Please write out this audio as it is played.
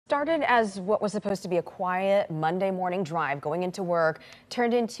Started as what was supposed to be a quiet Monday morning drive going into work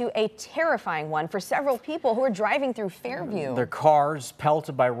turned into a terrifying one for several people who were driving through Fairview. Their cars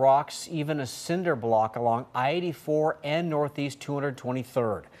pelted by rocks, even a cinder block along I-84 and Northeast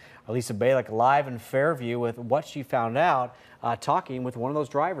 223rd. Lisa Balick live in Fairview with what she found out, talking with one of those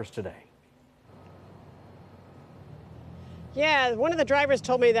drivers today. Yeah, one of the drivers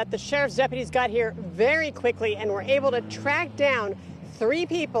told me that the sheriff's deputies got here very quickly and were able to track down 3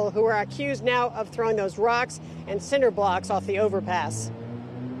 people who are accused now of throwing those rocks and cinder blocks off the overpass.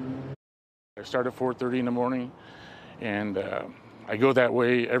 I start at 4:30 in the morning, and I go that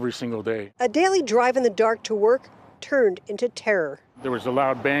way every single day. A daily drive in the dark to work turned into terror. There was a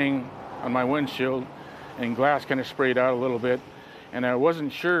loud bang on my windshield, and glass kind of sprayed out a little bit, and I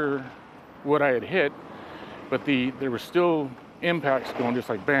wasn't sure what I had hit, but there were still impacts going just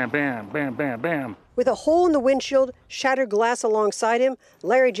like bam, bam, bam, bam, bam. With a hole in the windshield, shattered glass alongside him,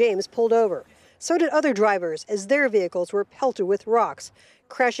 Larry James pulled over. So did other drivers as their vehicles were pelted with rocks,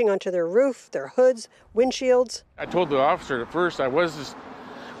 crashing onto their roof, their hoods, windshields. I told the officer at first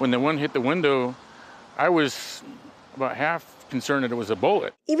when the one hit the window, I was about half concerned that it was a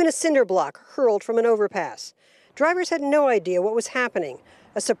bullet. Even a cinder block hurled from an overpass. Drivers had no idea what was happening.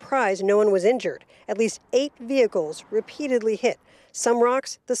 A surprise no one was injured. At least 8 vehicles repeatedly hit, some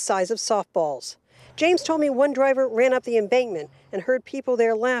rocks the size of softballs. James told me one driver ran up the embankment and heard people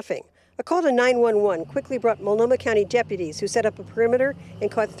there laughing. A call to 911 quickly brought Multnomah County deputies who set up a perimeter and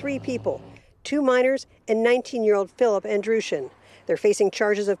caught 3 people, 2 minors and 19-year-old Philip Andrushin. They're facing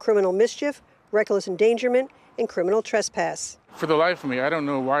charges of criminal mischief, reckless endangerment, and criminal trespass. For the life of me, I don't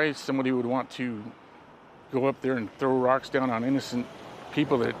know why somebody would want to go up there and throw rocks down on innocent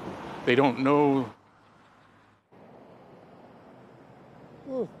people that they don't know.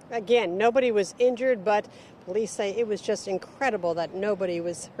 Again, nobody was injured, but police say it was just incredible that nobody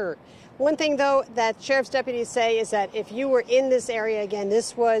was hurt. One thing, though, that sheriff's deputies say is that if you were in this area, again,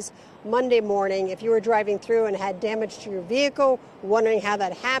 this was Monday morning, if you were driving through and had damage to your vehicle, wondering how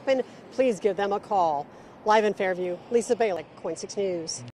that happened, please give them a call. Live in Fairview, Lisa Balick, KOIN 6 News.